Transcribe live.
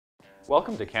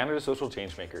Welcome to Canada's Social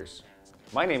Changemakers.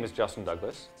 My name is Justin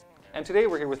Douglas, and today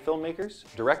we're here with filmmakers,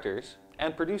 directors,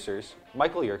 and producers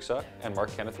Michael Yerxa and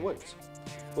Mark Kenneth Woods.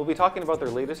 We'll be talking about their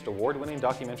latest award-winning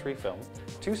documentary film,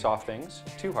 Two Soft Things,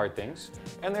 Two Hard Things,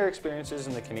 and their experiences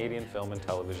in the Canadian film and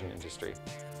television industry.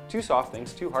 Two Soft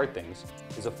Things, Two Hard Things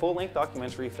is a full-length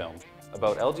documentary film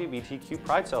about LGBTQ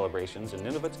Pride celebrations in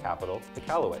Nunavut's capital,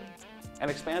 Iqaluit,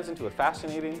 and expands into a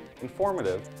fascinating,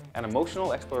 informative, and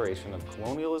emotional exploration of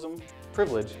colonialism,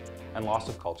 privilege, and loss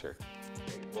of culture.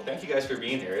 Well, thank you guys for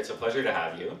being here. It's a pleasure to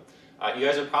have you. You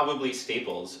guys are probably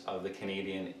staples of the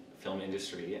Canadian film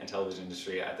industry and television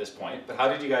industry at this point, but how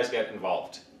did you guys get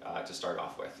involved to start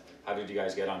off with? How did you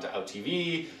guys get onto Out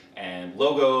TV and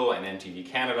Logo and MTV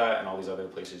Canada and all these other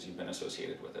places you've been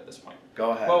associated with at this point? Go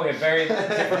ahead. Well, we have very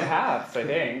different paths, I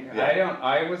think. Yeah.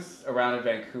 I was around in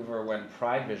Vancouver when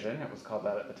Pride Vision, it was called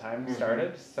that at the time,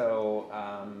 started. So,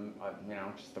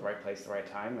 just the right place, the right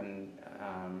time, and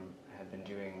had been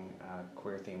doing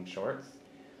queer-themed shorts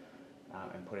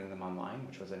and putting them online,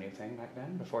 which was a new thing back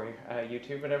then, before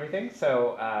YouTube and everything.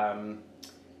 So,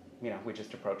 we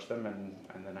just approached them, and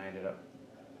then I ended up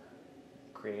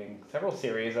creating several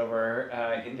series over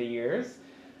the years.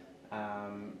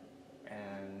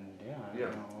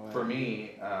 For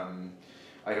me, I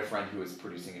had a friend who was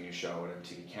producing a new show at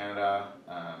MTV Canada,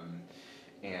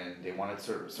 and they wanted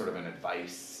sort of an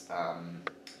advice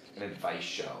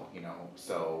show,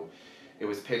 So it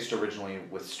was pitched originally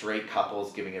with straight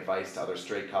couples giving advice to other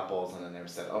straight couples, and then they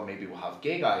said, oh, maybe we'll have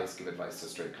gay guys give advice to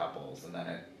straight couples, and then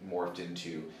it morphed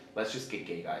into, let's just get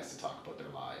gay guys to talk about their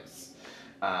lives.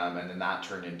 And then that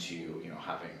turned into,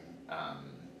 having,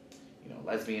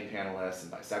 lesbian panelists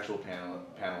and bisexual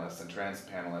panelists and trans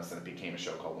panelists, and it became a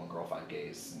show called One Girl, Five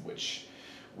Gays, which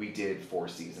we did 4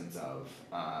 seasons of,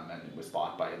 and it was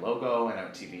bought by Logo and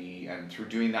Out TV, and through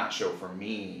doing that show for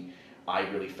me, I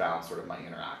really found sort of my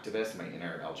inner activist, my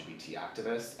inner LGBT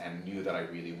activist, and knew that I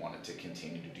really wanted to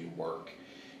continue to do work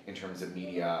in terms of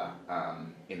media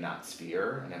in that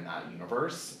sphere and in that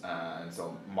universe. And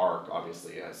so Mark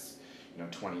obviously has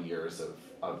 20 years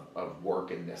of work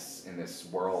in this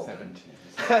world.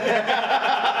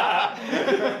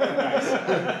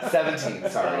 17,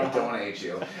 sorry, don't want to age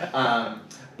you.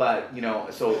 But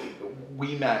so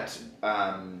we met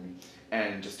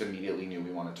and just immediately knew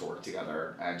we wanted to work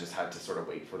together, and just had to sort of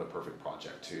wait for the perfect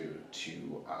project to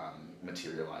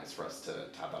materialize for us to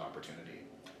have that opportunity.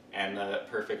 And the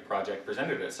perfect project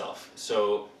presented itself.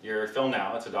 So your film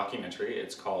now, it's a documentary.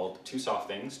 It's called Two Soft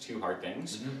Things, Two Hard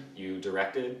Things. Mm-hmm. You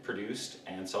directed, produced,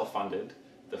 and self-funded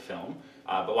the film.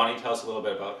 But why don't you tell us a little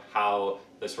bit about how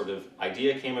the sort of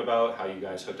idea came about, how you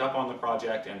guys hooked up on the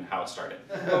project, and how it started?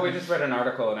 Well, we just read an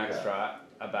article, an extra,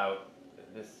 about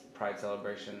this Pride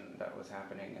celebration that was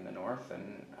happening in the North,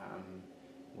 and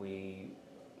we're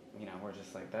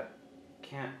just like, that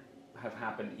can't have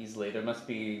happened easily. There must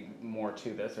be more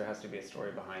to this. There has to be a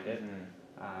story behind it.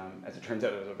 Mm-hmm. As it turns out,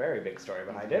 there was a very big story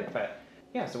behind it. But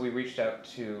yeah, so we reached out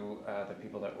to the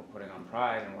people that were putting on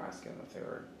Pride, and we're asking them if they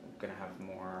were going to have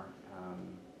more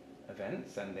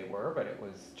events, and they were, but it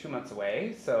was 2 months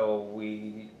away, so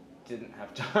we didn't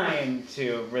have time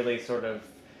to really sort of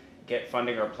get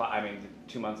funding or apply. I mean,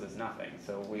 2 months is nothing.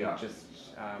 So we just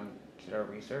did our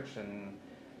research and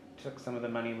took some of the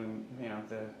money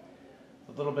the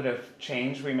little bit of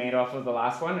change we made off of the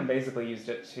last one, and basically used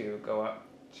it to go up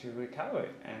to Iqaluit.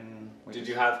 And did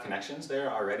you have connections there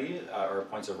already, or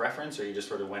points of reference, or you just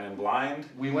sort of went in blind?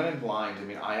 We went in blind. I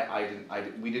mean, I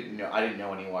didn't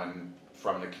know anyone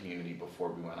from the community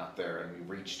before we went up there, and we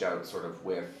reached out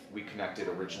we connected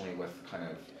originally with kind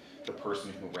of the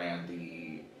person who ran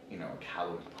the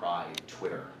Iqaluit Pride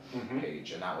Twitter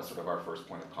page, and that was sort of our first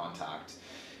point of contact.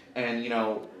 And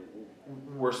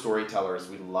we're storytellers,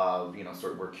 we love,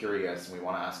 we're curious, and we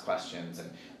want to ask questions, and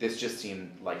this just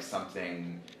seemed like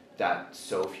something that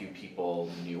so few people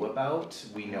knew about.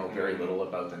 We know very little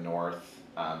about the North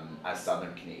as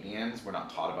Southern Canadians. We're not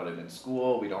taught about it in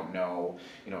school. We don't know,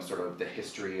 sort of the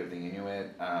history of the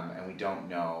Inuit, and we don't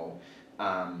know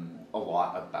a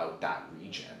lot about that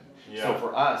region. Yeah. So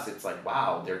for us, it's like,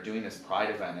 wow, they're doing this Pride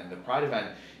event, and the Pride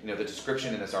event, the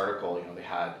description in this article, they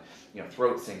had,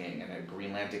 throat singing and a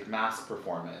Greenlandic mask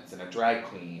performance and a drag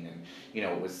queen, and,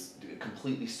 it was a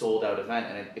completely sold out event,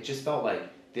 and it just felt like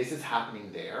this is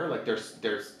happening there. Like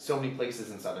there's so many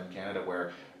places in Southern Canada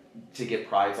where to get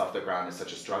prides off the ground is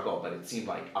such a struggle, but it seemed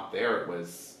like up there it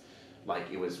was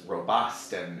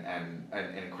robust and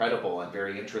incredible and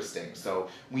very interesting. So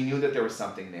we knew that there was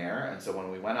something there, and so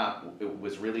when we went up, it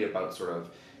was really about sort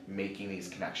of making these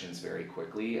connections very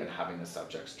quickly and having the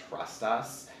subjects trust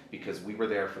us because we were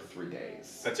there for 3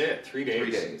 days. That's it, 3 days?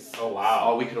 3 days. Oh, wow.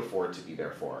 All we could afford to be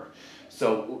there for.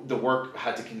 So the work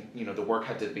had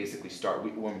to basically start.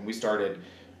 When we started,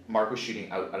 Mark was shooting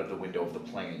out of the window of the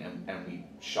plane, and we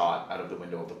shot out of the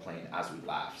window of the plane as we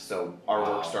left. So our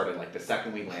work started like the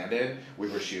second we landed, we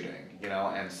were shooting,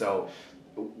 and so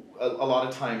a lot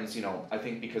of times, I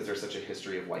think because there's such a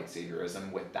history of white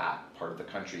saviorism with that part of the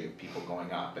country, of people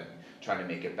going up and trying to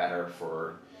make it better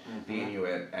for the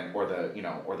Inuit or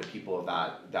the people of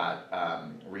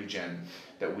that region,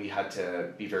 that we had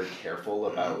to be very careful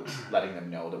about letting them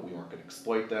know that we weren't going to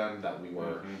exploit them, that we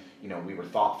were we were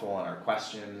thoughtful in our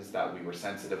questions, that we were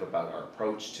sensitive about our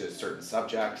approach to certain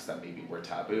subjects that maybe were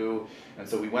taboo. And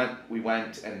so we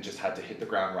went and just had to hit the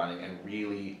ground running and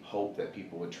really hope that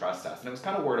people would trust us. And it was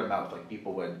kind of word of mouth. Like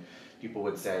people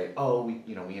would say, oh, we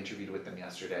interviewed with them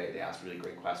yesterday, they asked really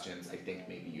great questions, I think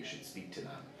maybe you should speak to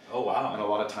them. Oh, wow. And a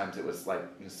lot of times it was like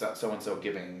so-and-so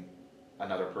giving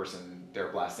another person their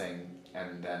blessing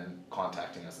and then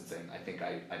contacting us and saying, I think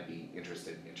I'd be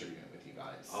interested in interviewing with you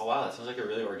guys. Oh, wow, that sounds like a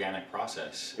really organic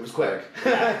process. It was quick.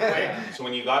 Yeah. So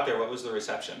when you got there, what was the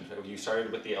reception? You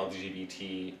started with the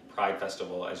LGBT Pride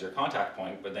Festival as your contact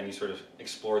point, but then you sort of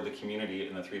explored the community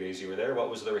in the 3 days you were there. What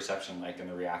was the reception like and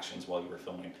the reactions while you were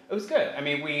filming? It was good. I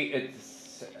mean, we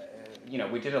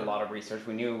did a lot of research.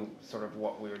 We knew sort of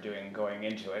what we were doing going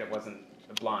into it. It wasn't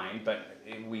blind, but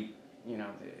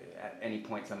at any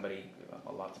point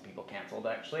lots of people canceled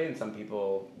actually, and some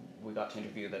people we got to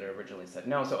interview that originally said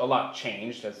no. So a lot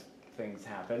changed as things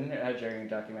happen during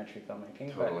documentary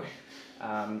filmmaking. Totally.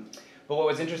 But what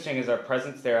was interesting is our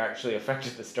presence there actually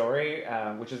affected the story,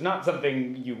 which is not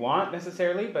something you want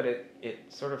necessarily, but it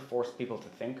sort of forced people to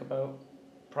think about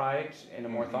Pride in a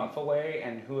more thoughtful way,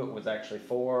 and who it was actually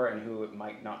for, and who it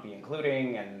might not be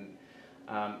including, and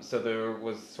so there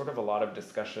was sort of a lot of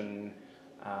discussion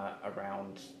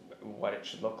around what it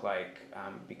should look like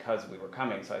because we were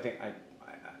coming. So I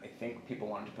think people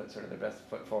wanted to put sort of their best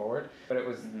foot forward, but it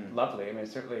was lovely. I mean,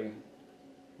 it's certainly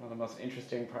one of the most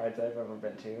interesting prides I've ever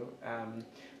been to.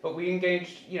 But we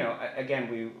engaged,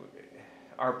 again,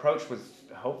 our approach was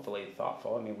hopefully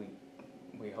thoughtful. I mean,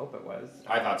 we hope it was.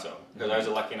 I thought so, because I was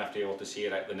lucky enough to be able to see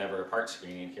it at the Never Apart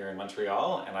screening here in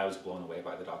Montreal, and I was blown away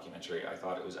by the documentary. I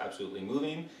thought it was absolutely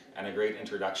moving and a great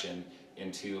introduction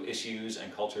into issues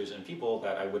and cultures and people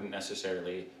that I wouldn't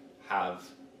necessarily have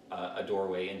a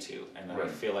doorway into, and I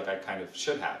feel like I kind of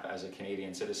should have as a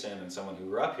Canadian citizen and someone who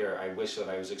grew up here. I wish that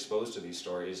I was exposed to these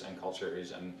stories and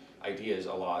cultures and ideas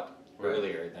a lot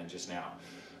earlier than just now.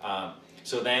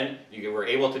 So then you were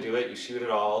able to do it, you shoot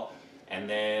it all, and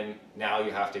then now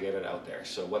you have to get it out there.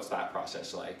 So what's that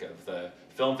process like of the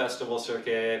film festival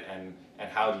circuit, and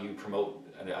how do you promote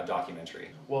a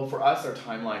documentary? Well, for us, our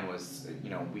timeline was,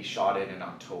 we shot it in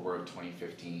October of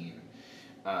 2015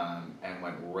 and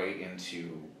went right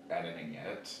into editing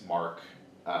it. Mark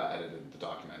edited the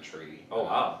documentary. Oh,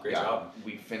 wow, great job.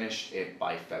 We finished it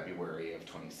by February of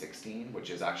 2016, which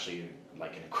is actually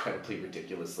like an incredibly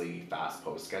ridiculously fast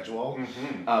post schedule.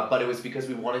 But it was because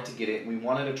we wanted to get it, we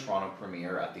wanted a Toronto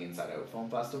premiere at the Inside Out Film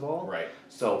Festival. Right.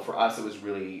 So for us, it was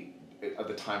really,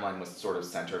 the timeline was sort of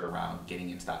centered around getting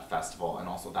into that festival, and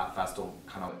also that festival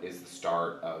kind of is the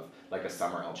start of like a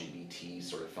summer LGBT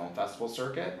sort of film festival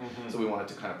circuit. So we wanted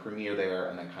to kind of premiere there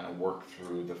and then kind of work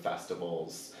through the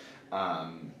festivals.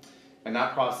 And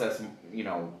that process,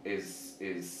 is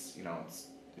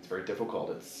it's very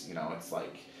difficult. It's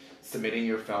like submitting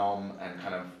your film and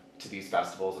kind of to these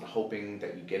festivals and hoping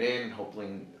that you get in,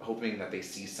 hoping that they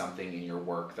see something in your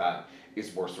work that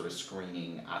is worth sort of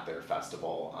screening at their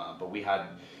festival. But we had,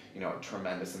 a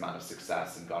tremendous amount of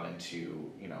success and got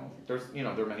into, there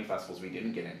are many festivals we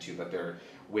didn't get into, but there are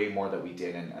way more that we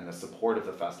did, and the support of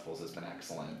the festivals has been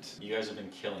excellent. You guys have been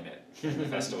killing it in the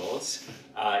festivals.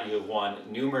 You have won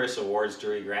numerous awards,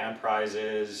 jury grand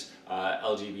prizes,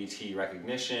 LGBT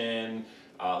recognition,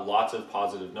 lots of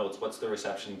positive notes. What's the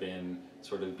reception been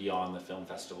sort of beyond the film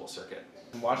festival circuit?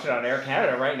 Watch it on Air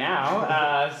Canada right now.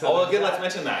 Let's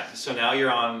mention that. So now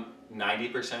you're on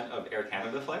 90% of Air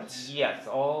Canada flights? Yes,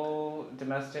 all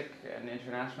domestic and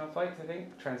international flights, I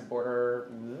think. Transborder,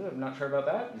 I'm not sure about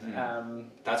that.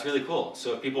 That's really cool.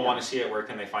 So if people want to see it, where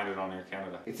can they find it on Air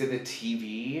Canada? It's in the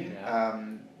TV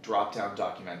drop-down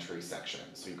documentary section.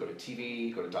 So you go to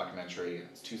TV, go to documentary,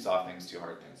 it's 2 soft things, 2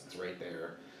 hard things. It's right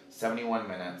there. 71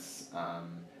 minutes.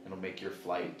 It'll make your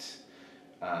flight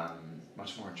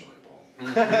much more enjoyable.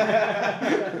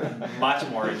 Much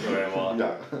more enjoyable.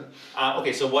 Yeah.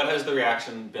 Okay, so what has the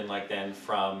reaction been like then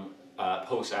from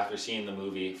post after seeing the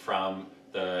movie from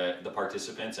the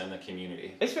participants and the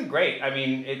community? It's been great. I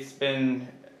mean, it's been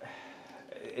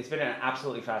it's been an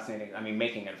absolutely fascinating. I mean,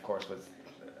 making it, of course, was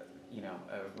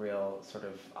a real sort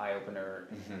of eye opener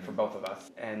for both of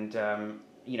us, and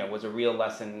was a real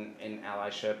lesson in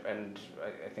allyship, and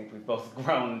I think we've both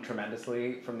grown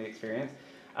tremendously from the experience.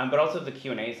 But also the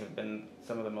Q&As have been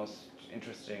some of the most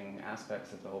interesting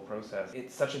aspects of the whole process.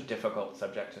 It's such a difficult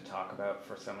subject to talk about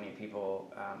for so many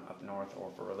people up north, or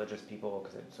for religious people,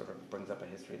 because it sort of brings up a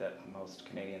history that most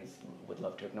Canadians would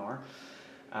love to ignore.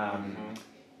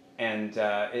 And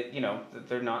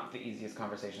they're not the easiest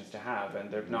conversations to have,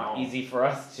 and they're not easy for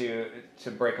us to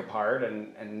break apart,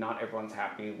 and not everyone's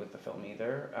happy with the film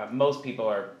either. Most people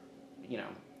are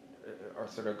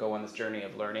sort of go on this journey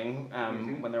of learning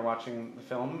when they're watching the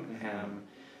film.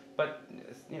 But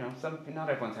not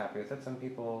everyone's happy with it. Some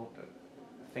people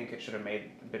think it should have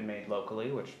been made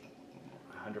locally, which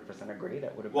 100% agree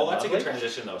that would have been Well, that's lovely. a good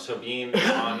transition, though. So being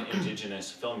on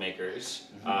Indigenous filmmakers,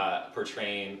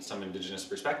 portraying some Indigenous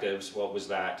perspectives, what was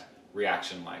that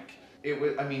reaction like? It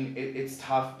was. I mean, it's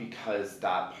tough because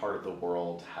that part of the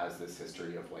world has this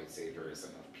history of white saviorism,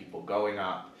 of people going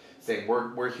up saying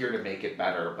we're here to make it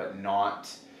better, but not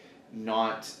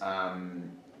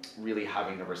really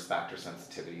having the respect or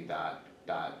sensitivity that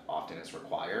often is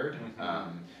required,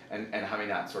 and having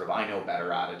that sort of I know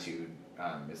better attitude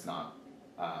is not.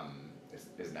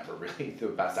 Is never really the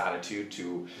best attitude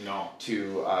to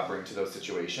bring to those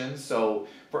situations. So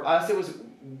for us,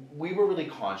 we were really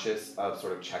conscious of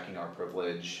sort of checking our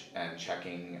privilege and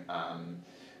checking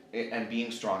and being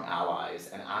strong allies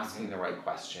and asking the right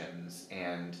questions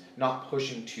and not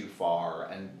pushing too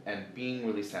far and being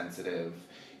really sensitive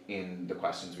in the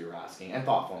questions we were asking and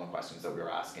thoughtful in the questions that we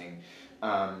were asking.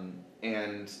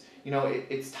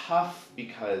 It's tough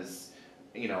because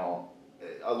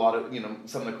a lot of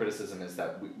some of the criticism is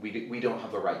that we don't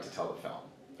have the right to tell the film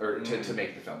or to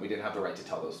make the film. We didn't have the right to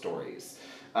tell those stories.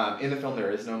 In the film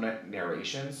there is no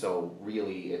narration, so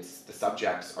really it's the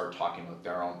subjects are talking about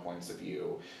their own points of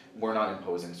view. We're not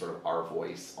imposing sort of our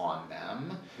voice on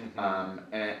them.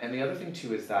 And the other thing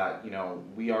too is that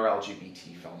we are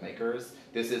LGBT filmmakers.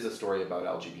 This is a story about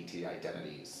LGBT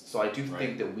identities. So I do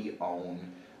think that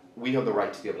we have the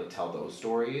right to be able to tell those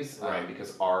stories,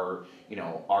 because our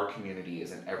community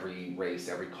is in every race,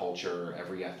 every culture,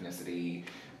 every ethnicity,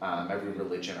 every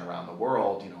religion around the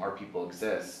world. Our people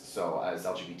exist. So as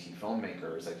LGBT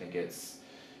filmmakers, I think it's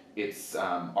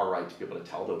our right to be able to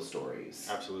tell those stories.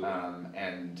 Absolutely.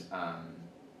 And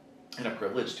a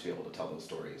privilege to be able to tell those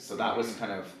stories. So that was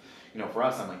kind of for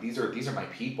us. I'm like these are my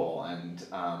people, and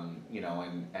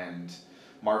and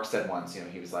Mark said once,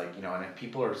 he was like, and if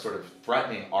people are sort of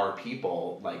threatening our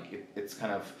people, like it's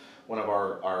kind of one of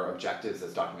our objectives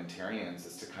as documentarians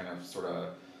is to kind of sort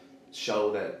of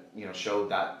show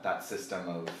that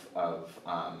system of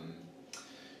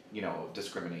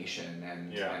discrimination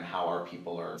and how our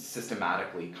people are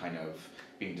systematically kind of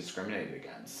being discriminated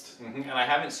against. And I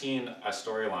haven't seen a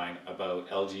storyline about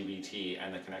LGBT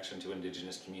and the connection to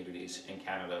Indigenous communities in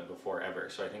Canada before ever.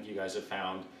 So I think you guys have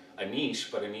found a niche,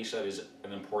 but a niche that is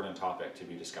an important topic to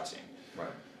be discussing.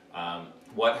 Right.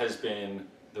 What has been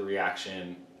the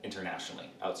reaction internationally,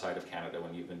 outside of Canada,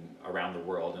 when you've been around the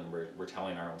world and we're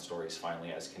telling our own stories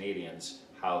finally as Canadians?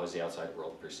 How has the outside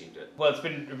world perceived it? Well, it's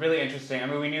been really interesting. I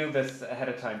mean, we knew this ahead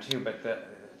of time too, but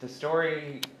the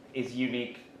story is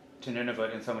unique to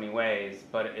Nunavut in so many ways,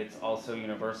 but it's also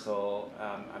universal.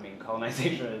 I mean,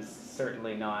 colonization is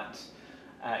certainly not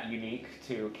unique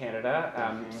to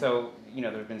Canada. So,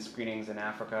 there have been screenings in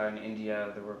Africa and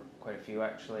India. There were quite a few,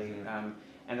 actually.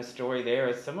 And the story there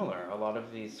is similar. A lot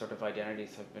of these sort of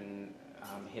identities have been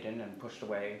hidden and pushed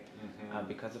away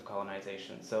because of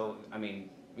colonization. So, I mean,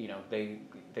 they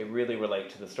really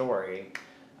relate to the story.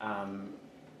 I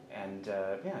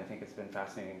think it's been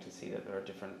fascinating to see that there are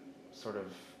different sort of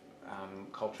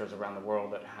cultures around the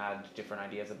world that had different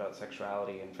ideas about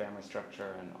sexuality and family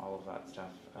structure and all of that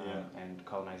stuff. And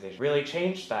colonization really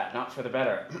changed that, not for the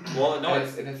better. Well, no,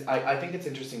 I think it's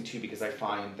interesting too, because I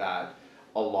find that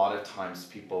a lot of times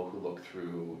people who look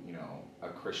through, a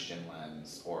Christian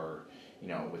lens or,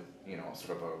 with,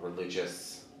 sort of a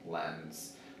religious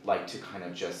lens, like to kind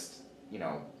of just,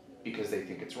 because they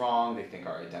think it's wrong, they think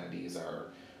our identities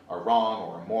are wrong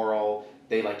or immoral,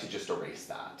 they like to just erase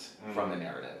that from the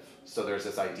narrative. So there's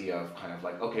this idea of kind of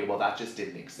like, okay, well that just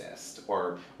didn't exist,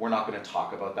 or we're not going to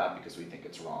talk about that because we think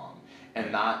it's wrong.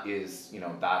 And that is,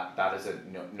 that is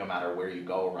no matter where you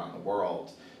go around the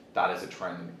world, that is a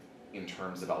trend in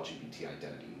terms of LGBT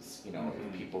identities.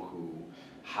 People who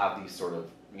have these sort of,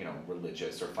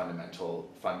 religious or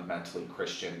fundamentally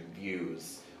Christian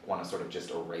views want to sort of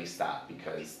just erase that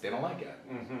because they don't like it.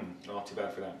 Well, too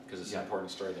bad for them, because it's an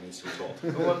important story that needs to be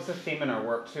told. Well, it's a theme in our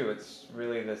work too. It's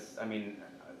really this, I mean,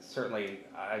 certainly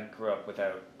I grew up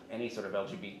without any sort of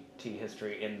LGBT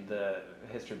history in the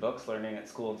history books, learning at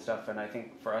school and stuff, and I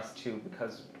think for us too,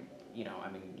 because, you know, I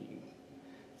mean,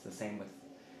 it's the same with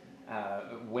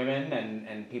women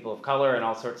and people of color and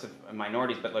all sorts of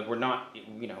minorities, but like we're not,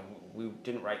 you know, we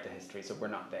didn't write the history, so we're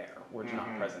not there. We're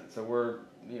not present. So we're,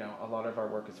 you know, a lot of our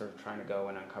work is sort of trying to go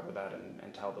and uncover that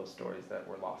and tell those stories that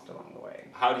were lost along the way.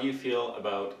 How do you feel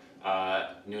about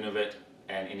Nunavut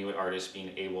and Inuit artists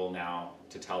being able now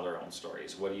to tell their own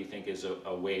stories? What do you think is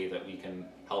a way that we can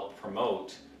help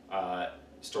promote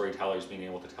storytellers being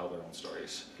able to tell their own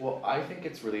stories? Well, I think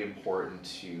it's really important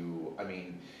to, I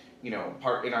mean, you know,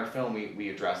 in our film we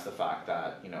address the fact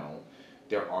that, you know,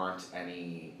 there aren't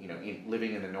any, you know,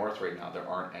 living in the North right now, there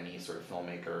aren't any sort of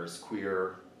filmmakers,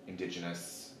 queer,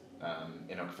 Indigenous,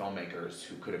 Inuk filmmakers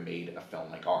who could have made a film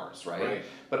like ours, right?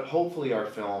 But hopefully our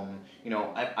film, you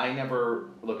know, I never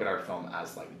look at our film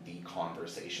as like the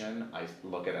conversation. I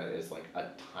look at it as like a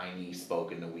tiny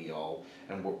spoke in the wheel,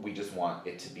 and we just want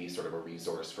it to be sort of a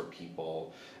resource for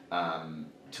people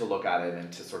to look at it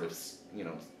and to sort of, you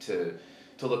know, to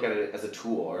look at it as a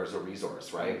tool or as a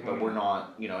resource, right? But we're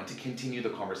not, you know, and to continue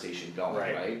the conversation going,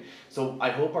 right? So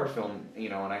I hope our film, you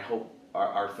know, and I hope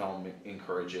our film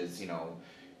encourages, you know,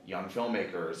 young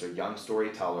filmmakers or young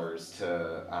storytellers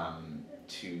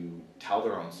to tell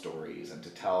their own stories and to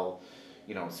tell,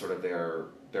 you know, sort of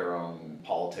their own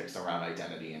politics around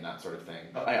identity and that sort of thing.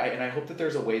 And I hope that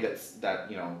there's a way that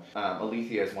you know,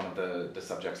 Alethea is one of the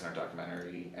subjects in our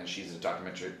documentary, and she's a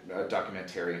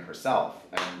documentarian herself,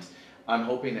 and I'm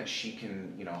hoping that she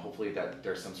can, you know, hopefully that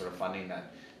there's some sort of funding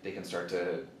that they can start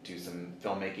to do some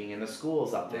filmmaking in the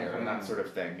schools up there and that sort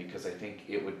of thing, because I think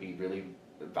it would be really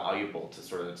valuable to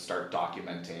sort of start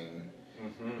documenting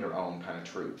your own kind of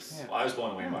truths. Well, I was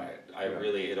blown away by it.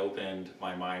 It opened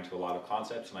my mind to a lot of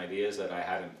concepts and ideas that I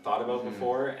hadn't thought about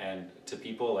before, and to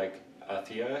people like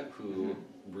Alethea, who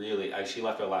really, she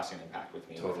left a lasting impact with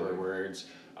me with her words,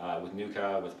 with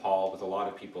Nuka, with Paul, with a lot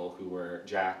of people who were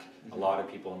Jack, a lot of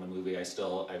people in the movie. I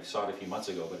saw it a few months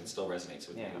ago, but it still resonates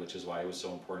with me, which is why it was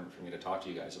so important for me to talk to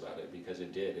you guys about it, because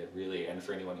it really, and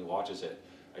for anyone who watches it,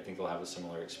 I think they'll have a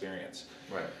similar experience.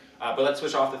 Right. But let's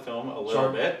switch off the film a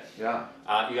little bit. Yeah.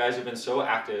 You guys have been so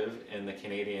active in the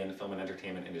Canadian film and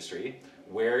entertainment industry.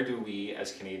 Where do we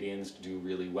as Canadians do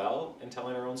really well in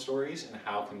telling our own stories, and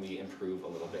how can we improve a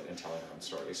little bit in telling our own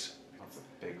stories? That's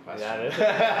a big question.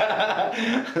 That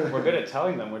is. We're good at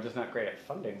telling them, we're just not great at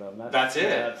funding them. That's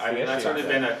it. I mean, that's sort of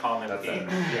been a common theme.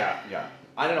 Yeah.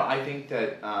 I don't know, I think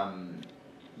that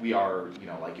we are, you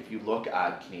know, like if you look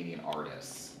at Canadian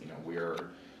artists, you know, we're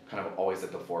kind of always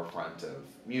at the forefront of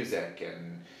music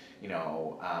and, you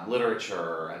know,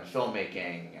 literature and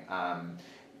filmmaking.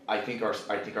 I think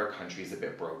our country is a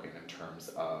bit broken in terms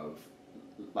of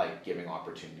like giving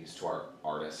opportunities to our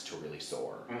artists to really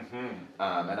soar.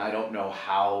 And I don't know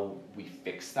how we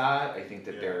fix that. I think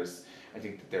that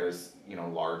there's you know,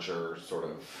 larger sort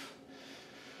of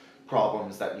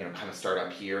problems that, you know, kind of start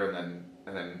up here, and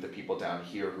then the people down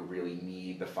here who really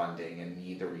need the funding and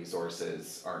need the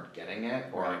resources aren't getting it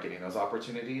or aren't getting those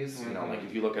opportunities. You know, like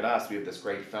if you look at us, we have this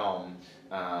great film,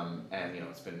 and you know,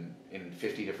 it's been in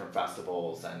 50 different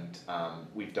festivals, and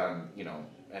we've done, you know,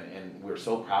 and we're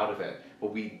so proud of it,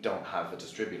 but we don't have a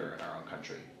distributor in our own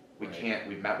country. We can't.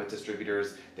 We've met with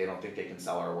distributors. They don't think they can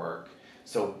sell our work.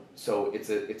 So it's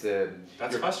a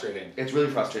that's frustrating. It's really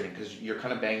frustrating because you're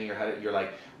kind of banging your head. You're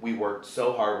like, we worked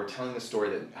so hard. We're telling a story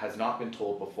that has not been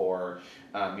told before.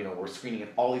 You know, we're screening at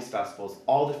all these festivals.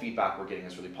 All the feedback we're getting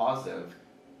is really positive.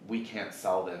 We can't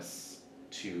sell this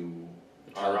to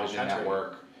a television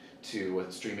network, to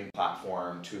a streaming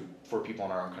platform, for people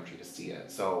in our own country to see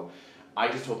it. So I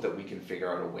just hope that we can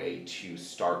figure out a way to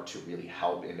start to really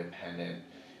help independent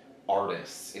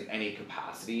artists in any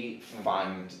capacity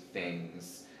find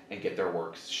things and get their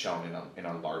works shown in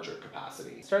a larger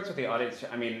capacity. It starts with the audience.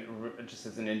 I mean, just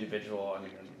as an individual, I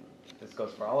mean, this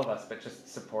goes for all of us, but just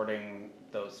supporting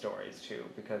those stories too,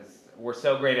 because we're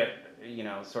so great at, you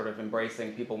know, sort of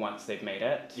embracing people once they've made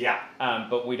it.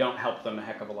 But we don't help them a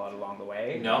heck of a lot along the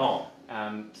way.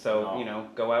 So, you know,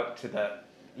 go out to the,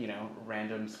 you know,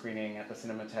 random screening at the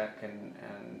Cinematheque and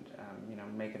you know,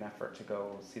 make an effort to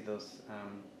go see those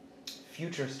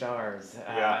future stars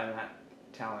and that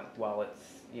talent while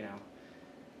it's, you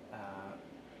know,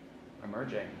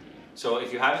 emerging. So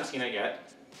if you haven't seen it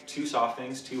yet, Two Soft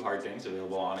Things, Two Hard Things,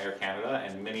 available on Air Canada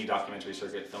and many documentary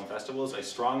circuit film festivals. I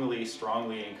strongly,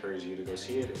 strongly encourage you to go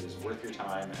see it. It is worth your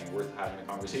time and worth having a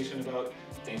conversation about.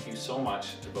 Thank you so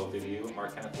much to both of you,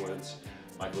 Mark Kenneth Woods,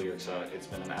 Michael Yerxa. It's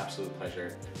been an absolute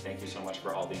pleasure. Thank you so much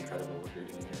for all the incredible work you're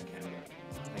doing here in Canada.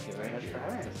 Thank you very much for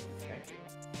having us. Thank you.